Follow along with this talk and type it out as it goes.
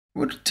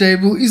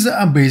Worktable is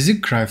a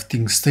basic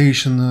crafting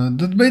station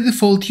that by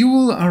default you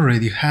will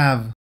already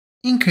have.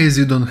 In case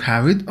you don't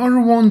have it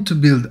or want to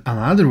build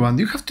another one,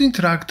 you have to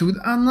interact with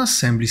an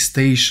assembly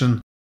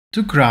station.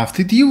 To craft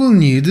it, you will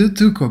need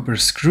 2 copper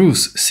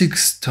screws,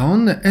 6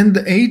 stone and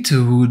 8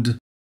 wood.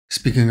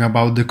 Speaking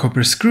about the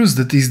copper screws,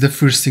 that is the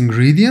first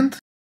ingredient.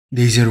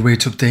 The easier way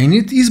to obtain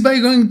it is by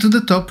going to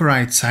the top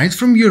right side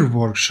from your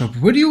workshop,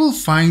 where you will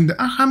find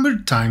a Hammer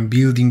Time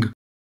building.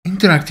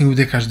 Interacting with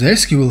the cash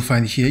desk you will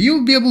find here, you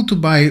will be able to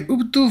buy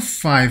up to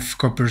 5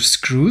 copper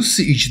screws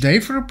each day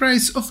for a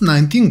price of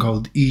 19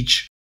 gold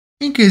each.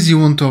 In case you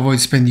want to avoid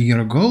spending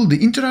your gold,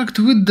 interact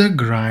with the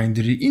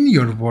grinder in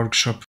your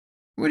workshop,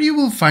 where you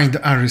will find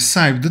a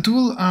recipe that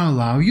will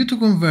allow you to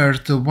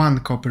convert 1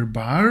 copper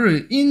bar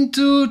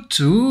into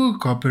 2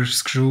 copper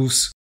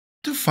screws.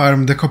 To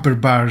farm the copper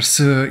bars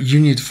you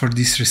need for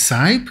this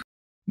recipe,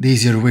 the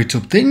easier way to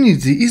obtain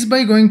it is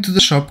by going to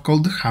the shop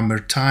called Hammer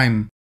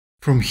Time.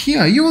 From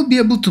here you will be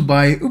able to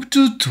buy up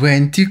to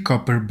 20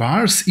 copper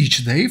bars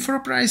each day for a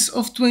price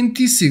of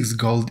 26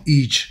 gold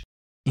each.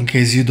 In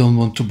case you don't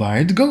want to buy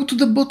it, go to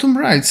the bottom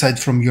right side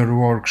from your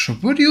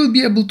workshop, where you will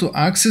be able to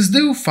access the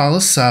Ufala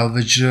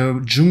salvage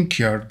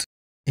junkyard.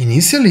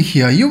 Initially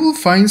here you will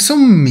find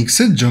some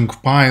mixed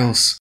junk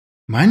piles.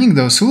 Mining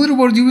those will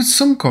reward you with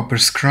some copper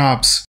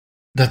scraps.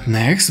 That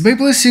next, by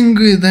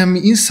placing them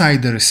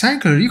inside the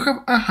recycler, you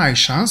have a high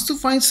chance to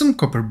find some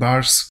copper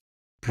bars.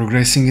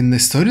 Progressing in the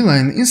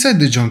storyline, inside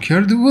the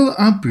junkyard will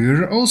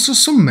appear also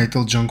some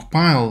metal junk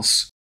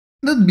piles.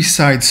 That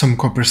besides some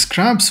copper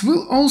scraps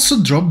will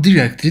also drop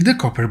directly the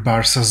copper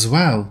bars as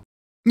well.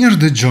 Near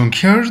the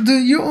junkyard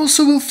you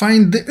also will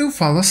find the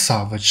Ufala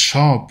salvage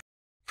shop,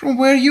 from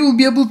where you will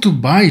be able to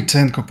buy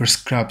 10 copper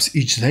scraps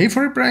each day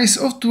for a price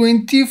of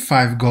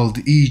 25 gold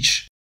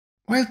each.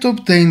 While to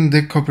obtain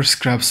the copper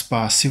scraps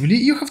passively,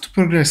 you have to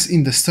progress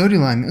in the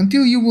storyline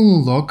until you will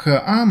unlock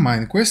a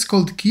mine quest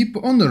called Keep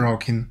on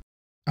Rocking.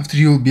 After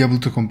you will be able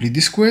to complete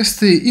this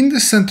quest, in the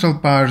central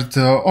part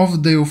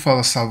of the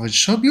Ufala salvage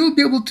shop you will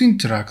be able to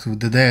interact with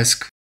the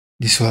desk.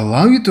 This will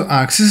allow you to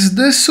access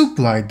the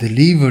supply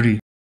delivery.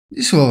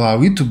 This will allow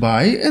you to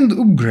buy and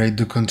upgrade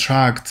the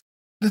contract.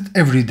 That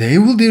every day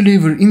will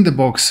deliver in the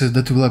box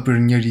that will appear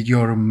near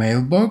your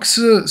mailbox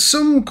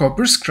some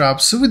copper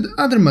scraps with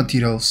other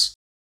materials.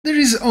 There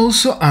is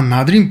also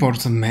another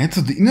important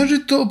method in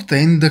order to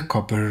obtain the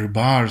copper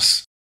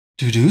bars.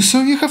 To do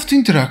so, you have to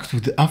interact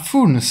with a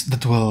furnace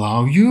that will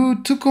allow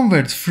you to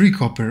convert 3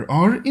 copper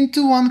ore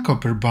into 1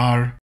 copper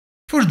bar.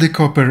 For the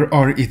copper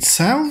ore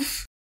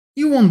itself,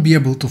 you won't be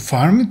able to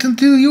farm it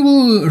until you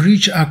will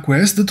reach a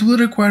quest that will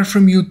require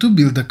from you to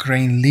build a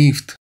crane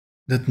lift.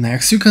 That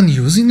next you can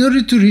use in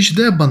order to reach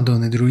the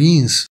abandoned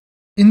ruins.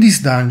 In this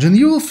dungeon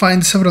you will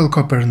find several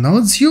copper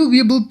nodes you will be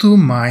able to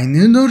mine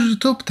in order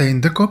to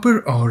obtain the copper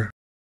ore.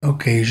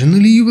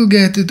 Occasionally you will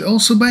get it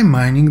also by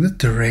mining the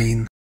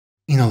terrain.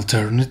 In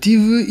alternative,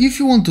 if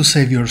you want to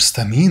save your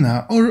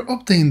stamina or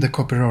obtain the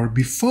copper ore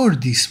before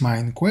this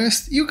mine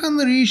quest, you can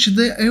reach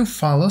the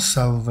Ufala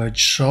salvage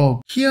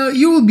shop. Here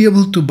you will be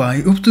able to buy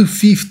up to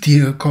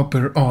 50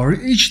 copper ore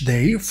each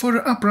day for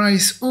a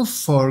price of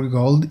 4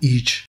 gold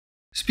each.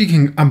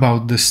 Speaking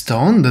about the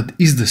stone, that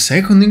is the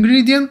second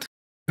ingredient.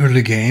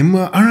 Early game,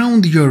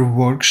 around your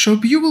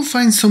workshop you will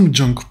find some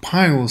junk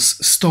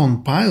piles,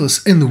 stone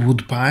piles and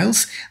wood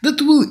piles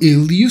that will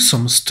yield you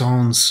some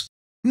stones.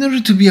 In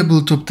order to be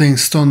able to obtain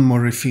stone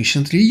more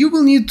efficiently, you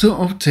will need to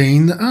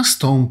obtain a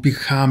stone pick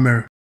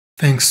hammer.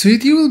 Thanks to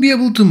it, you will be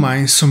able to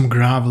mine some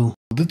gravel,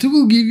 that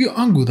will give you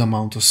a good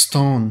amount of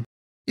stone.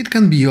 It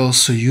can be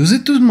also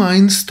used to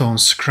mine stone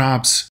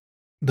scraps.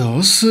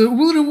 Those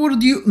will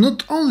reward you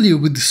not only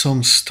with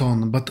some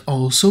stone, but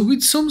also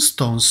with some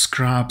stone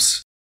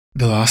scraps.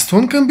 The last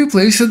one can be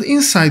placed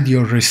inside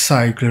your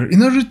recycler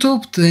in order to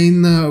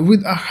obtain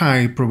with a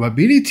high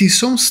probability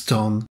some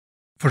stone.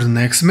 For the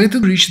next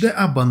method, reach the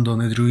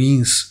abandoned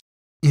ruins.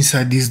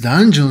 Inside these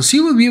dungeons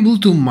you will be able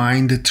to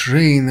mine the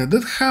terrain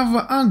that have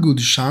a good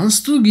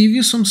chance to give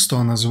you some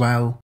stone as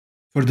well.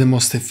 For the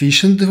most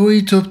efficient way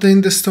to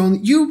obtain the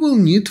stone, you will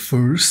need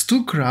first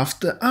to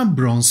craft a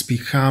bronze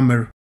pick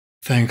hammer.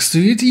 Thanks to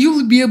it, you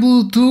will be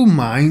able to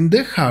mine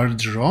the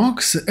hard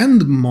rocks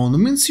and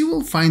monuments you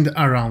will find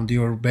around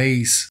your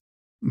base.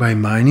 By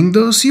mining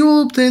those, you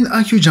will obtain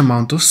a huge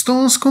amount of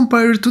stones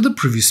compared to the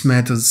previous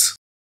methods.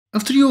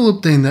 After you will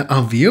obtain a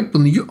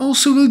weapon, you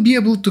also will be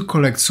able to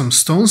collect some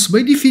stones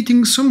by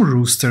defeating some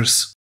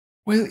roosters.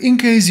 Well, in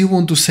case you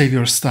want to save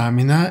your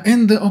stamina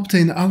and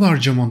obtain a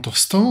large amount of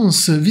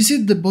stones,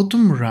 visit the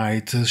bottom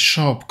right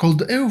shop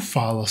called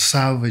Ufala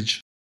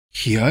Salvage.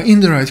 Here, in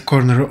the right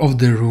corner of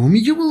the room,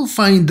 you will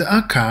find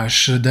a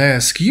cash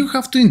desk you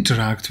have to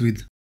interact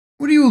with,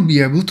 where you will be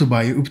able to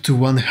buy up to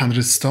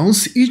 100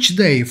 stones each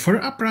day for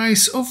a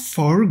price of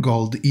 4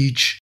 gold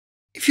each.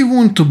 If you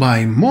want to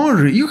buy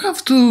more, you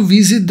have to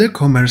visit the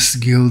Commerce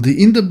Guild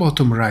in the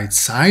bottom right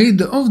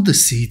side of the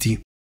city,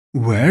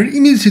 where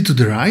immediately to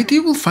the right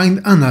you will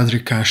find another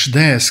cash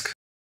desk.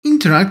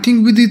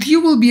 Interacting with it,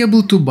 you will be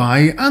able to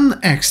buy an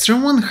extra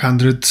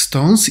 100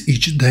 stones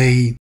each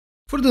day.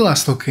 For the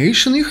last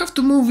location, you have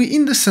to move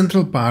in the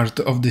central part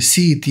of the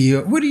city,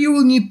 where you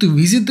will need to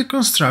visit the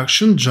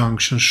construction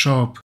junction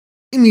shop.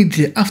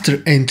 Immediately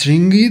after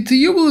entering it,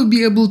 you will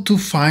be able to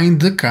find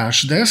the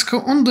cash desk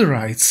on the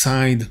right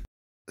side.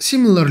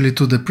 Similarly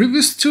to the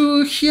previous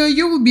two, here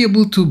you will be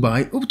able to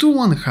buy up to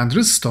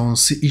 100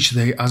 stones each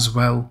day as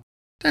well.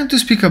 Time to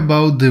speak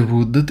about the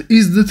wood that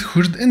is the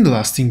third and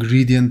last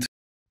ingredient.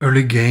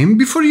 Early game,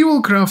 before you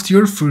will craft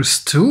your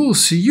first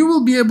tools, you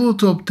will be able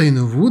to obtain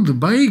wood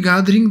by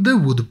gathering the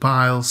wood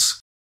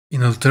piles.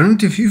 In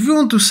alternative, if you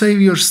want to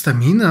save your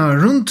stamina,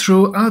 run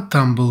through a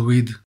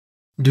tumbleweed.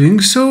 Doing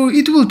so,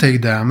 it will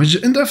take damage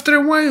and after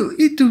a while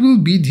it will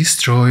be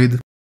destroyed.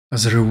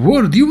 As a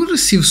reward, you will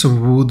receive some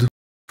wood.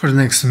 For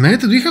the next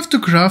method, you have to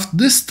craft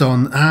the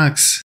stone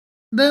axe.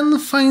 Then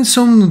find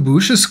some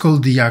bushes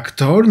called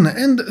yakthorn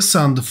and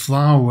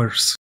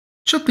sandflowers.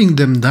 Chopping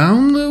them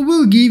down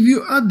will give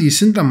you a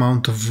decent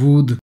amount of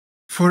wood.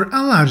 For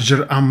a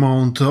larger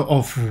amount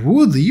of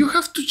wood, you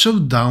have to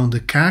chop down the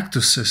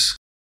cactuses.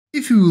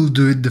 If you will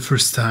do it the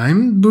first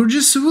time,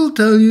 Burgess will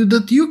tell you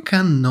that you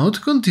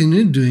cannot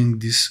continue doing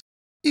this.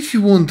 If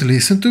you won't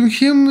listen to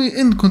him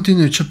and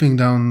continue chopping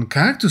down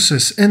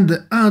cactuses and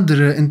the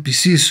other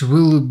NPCs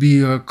will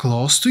be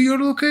close to your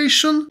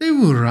location, they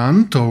will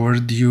run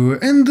toward you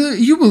and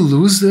you will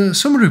lose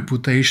some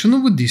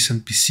reputation with these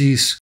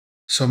NPCs.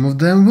 Some of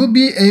them will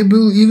be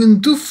able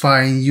even to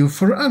fine you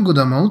for a good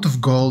amount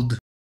of gold.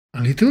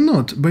 A little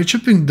note, by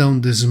chopping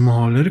down the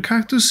smaller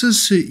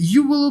cactuses,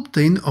 you will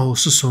obtain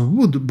also some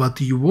wood,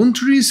 but you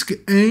won't risk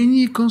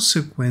any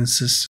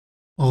consequences.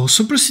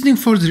 Also, proceeding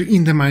further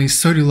in the main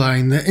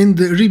storyline and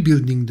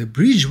rebuilding the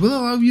bridge will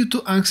allow you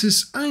to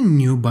access a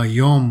new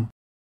biome,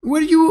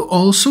 where you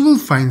also will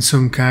find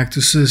some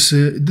cactuses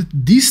that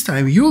this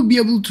time you will be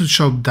able to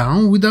chop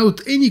down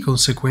without any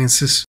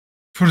consequences.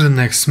 For the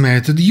next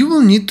method, you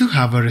will need to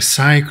have a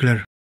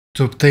recycler.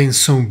 To obtain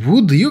some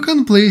wood, you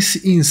can place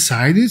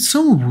inside it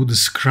some wood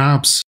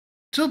scraps.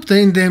 To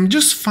obtain them,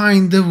 just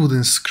find the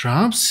wooden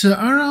scraps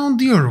around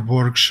your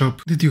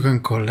workshop that you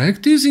can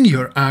collect using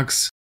your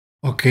axe.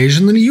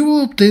 Occasionally, you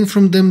will obtain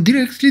from them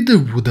directly the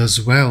wood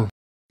as well.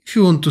 If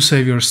you want to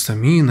save your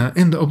stamina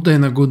and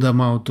obtain a good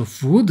amount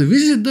of wood,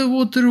 visit the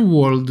Water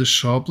World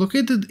shop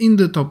located in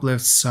the top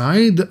left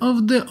side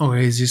of the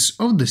oasis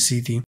of the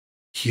city.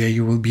 Here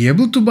you will be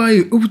able to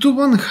buy up to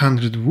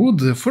 100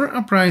 wood for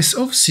a price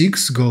of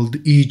 6 gold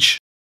each.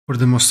 For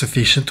the most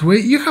efficient way,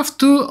 you have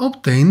to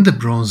obtain the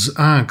bronze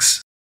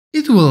axe.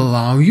 It will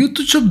allow you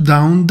to chop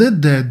down the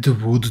dead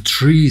wood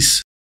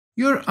trees.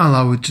 You're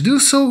allowed to do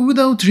so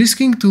without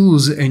risking to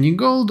lose any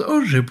gold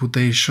or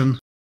reputation.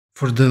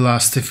 For the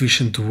last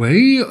efficient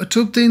way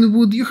to obtain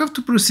wood, you have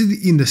to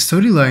proceed in the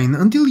storyline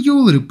until you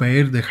will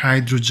repair the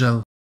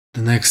hydrogel.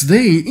 The next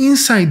day,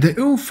 inside the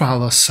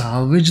Euphala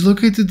salvage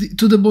located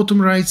to the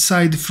bottom right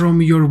side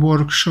from your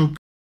workshop,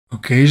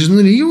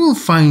 occasionally you will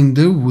find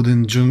a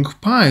wooden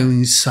junk pile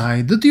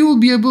inside that you will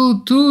be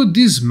able to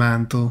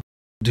dismantle.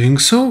 Doing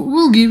so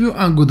will give you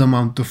a good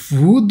amount of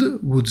wood,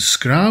 wood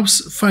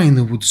scraps, fine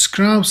wood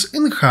scraps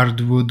and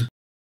hardwood.